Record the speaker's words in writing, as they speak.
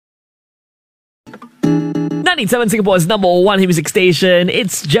97 Singapore's number one hit music station.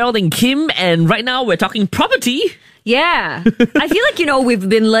 It's Gerald and Kim, and right now we're talking property. Yeah. I feel like, we've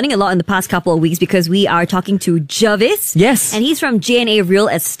been learning a lot in the past couple of weeks because we are talking to Jervis. Yes. And he's from J&A Real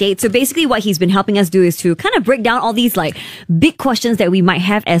Estate. So basically what he's been helping us do is to kind of break down all these big questions that we might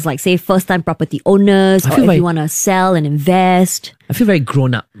have as say first-time property owners, or if you want to sell and invest. I feel very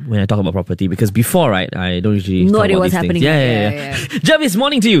grown up when I talk about property because before, right, I don't usually no talk idea about what's these happening. things. Yeah. Jervis,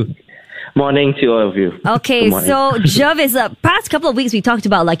 morning to you. Morning to all of you. Okay, so Jervis, past couple of weeks we talked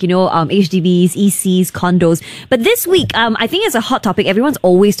about HDBs, ECs, condos. But this week, I think it's a hot topic. Everyone's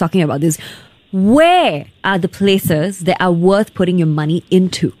always talking about this. Where are the places that are worth putting your money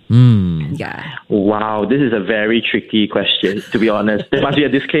into? Yeah. Wow, this is a very tricky question, to be honest. There must be a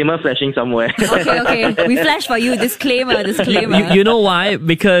disclaimer flashing somewhere. Okay. We flash for you. Disclaimer. You know why?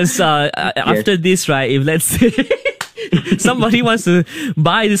 Because after this, right, if let's say somebody wants to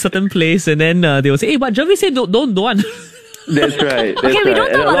buy this certain place and then they will say, hey, but Jervis said don't want. That's right. Okay, we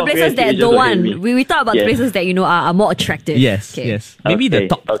don't talk about the places that don't want. We talk about the places that, are more attractive. Yes. Maybe the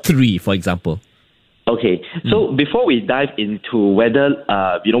top 3, for example. Okay, so before we dive into whether,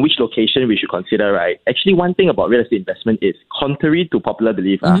 which location we should consider, right? Actually, one thing about real estate investment is, contrary to popular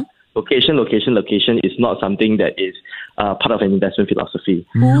belief, location is not something that is part of an investment philosophy.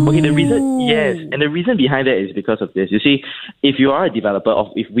 Okay, the reason behind that is because of this. You see, if you are a developer,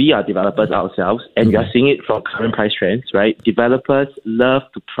 or if we are developers ourselves, and you are seeing it from current price trends, right? Developers love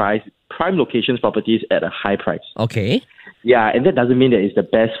to price prime locations properties at a high price. Okay. Yeah, and that doesn't mean that it's the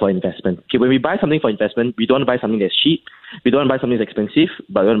best for investment. Okay, when we buy something for investment, we don't want to buy something that's cheap. We don't want to buy something that's expensive,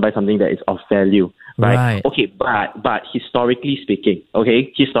 but we want to buy something that is of value, right? Okay, but historically speaking,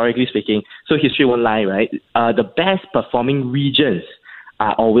 so history won't lie, right? The best performing regions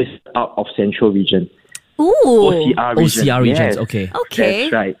are always out of central region. Ooh. OCR regions. Yes. Okay.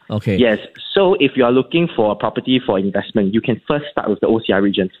 That's right. Okay. Yes. So if you are looking for a property for investment, you can first start with the OCR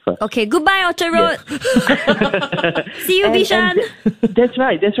regions first. Okay. Goodbye, Orchard Road. See you, Bishan. That's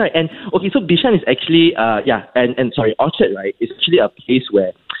right. And okay, so Bishan is actually Orchard, right, is actually a place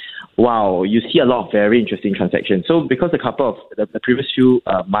where, wow, you see a lot of very interesting transactions. So because the previous few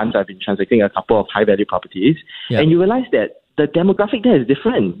months I've been transacting a couple of high value properties, and you realize that the demographic there is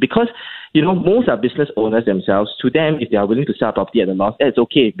different because, most are business owners themselves. To them, if they are willing to sell property at a loss, it's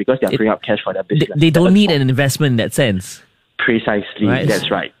okay because they are freeing up cash for their business. They don't need an investment in that sense. Precisely, right. That's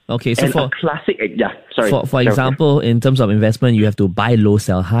right. Okay, so for classic, For example, in terms of investment, you have to buy low,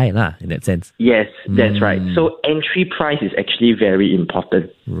 sell high, in that sense. Yes, that's right. So entry price is actually very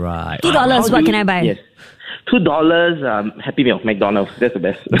important. Right. $2, what can I buy? Yes. $2, Happy Meal, McDonald's. That's the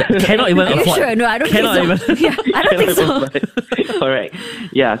best. Cannot even Are you afford. sure? No, I don't think so. Yeah, I don't think so. Correct.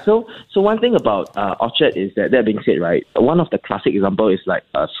 Yeah. So one thing about Orchard is that being said, right, one of the classic example is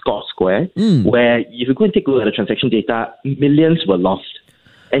Scotts Square, where if you go and take a look at the transaction data, millions were lost.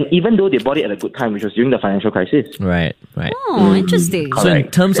 And even though they bought it at a good time, which was during the financial crisis. Right. Oh, interesting. So in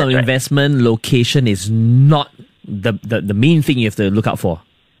terms of investment, location is not the main thing you have to look out for.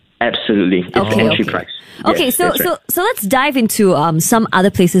 Absolutely. It's entry price. Okay, yes, so right. so let's dive into some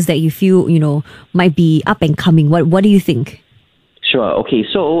other places that you feel might be up and coming. What do you think? Sure. Okay,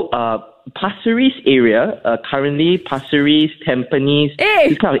 so Pasir Ris area, currently Pasir Ris, Tampines,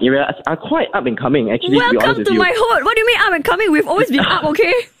 these kind of areas are quite up and coming. Actually, welcome to my hood. What do you mean up and coming? We've always been up.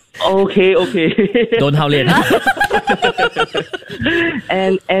 Okay. Okay. Don't howl it.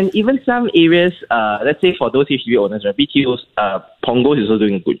 and even some areas, let's say for those HDB owners, right, BTOs, Punggol is also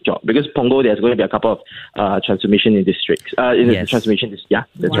doing a good job because Punggol there's going to be a couple of transformation in districts. The transformation,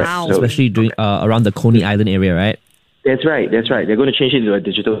 that's right. So, especially during around the Coney Island area, right? That's right. They're going to change it into a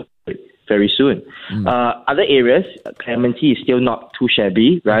digital very soon. Other areas, Clementi is still not too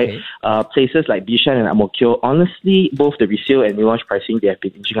shabby, right? Okay. Places like Bishan and Ang Mo Kio, honestly, both the resale and new launch pricing, they have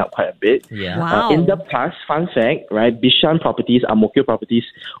been inching up quite a bit. Yeah. Wow. In the past, fun fact, right, Bishan properties, Ang Mo Kio properties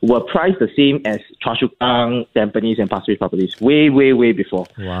were priced the same as Choa Chu Kang, Tampines and Pasir Ris properties way before.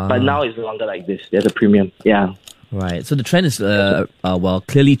 Wow. But now it's no longer like this. There's a premium. Yeah. Right. So the trend is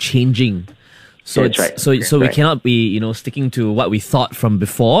clearly changing. So that's right. So we cannot be sticking to what we thought from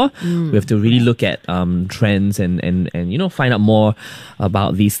before. We have to really look at trends and find out more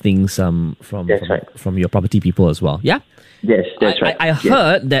about these things from your property people as well. Yeah. Yes, that's right. I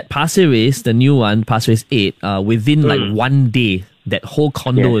heard that Pasir Ris, the new one, Pasir Ris 8, within one day, that whole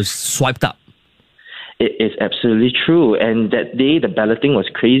condo is swiped up. It is absolutely true. And that day, the balloting was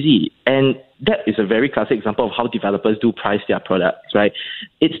crazy. And that is a very classic example of how developers do price their products, right?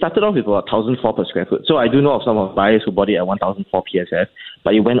 It started off with about 1,004 per square foot. So I do know of some of buyers who bought it at 1,004 PSF,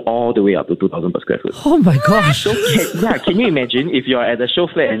 but it went all the way up to 2,000 per square foot. Oh my gosh. So can you imagine if you're at the show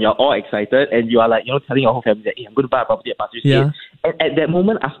flat and you're all excited and you are like, telling your whole family that, hey, I'm going to buy a property at Pasir Ris. Yeah. And at that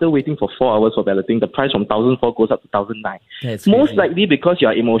moment, after waiting for 4 hours for balloting, the price from 1,004 goes up to 1,009. That's Most crazy. likely because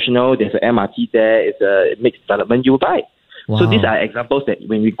you're emotional, there's an MRT there, it's a mixed development, you will buy. Wow. So these are examples that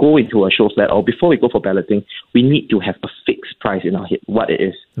when we go into a show flat or before we go for balloting, we need to have a fixed price in our head, what it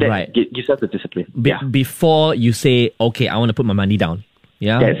is. That Right. gives us the discipline. Before you say, okay, I want to put my money down.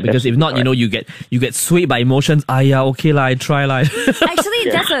 Yeah, Yes, because if not, correct. you get swayed by emotions. Yeah, okay lah, I try lah.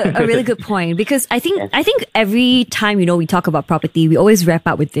 Actually, that's a really good point, because I think every time, we talk about property, we always wrap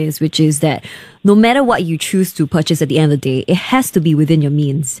up with this, which is that no matter what you choose to purchase at the end of the day, it has to be within your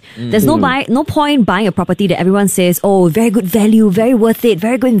means. There's no point buying a property that everyone says, oh, very good value, very worth it,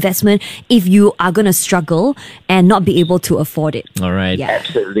 very good investment, if you are going to struggle and not be able to afford it. All right. Yeah.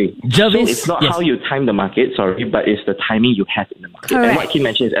 Absolutely. Jervis, so it's not yes. how you time the market, but it's the timing you have in the market. Correct. And what Kim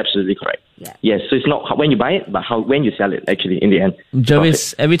mentioned is absolutely correct. Yeah. Yes, so it's not when you buy it, but when you sell it, actually, in the end.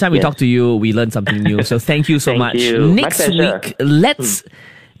 Jervis, Profit. every time we Yes. talk to you, we learn something new. So thank you so Thank much. you. My Next pleasure. week,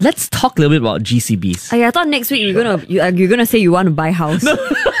 let's talk a little bit about GCBs. I thought next week you're gonna say you want to buy a house.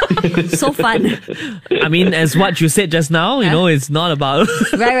 So fun. I mean, as what you said just now, it's not about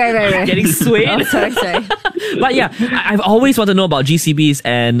Right. getting swayed. Oh, sorry. But yeah, I've always wanted to know about GCBs,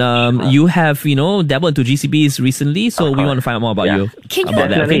 and you have, dabbled into GCBs recently, so we want to find out more about Yeah. you. Can you about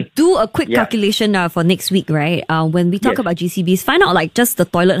that, okay? do a quick Yeah. calculation for next week, right? When we talk Yes. about GCBs, find out like just the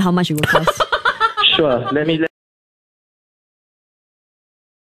toilet how much it will cost. Sure. Let me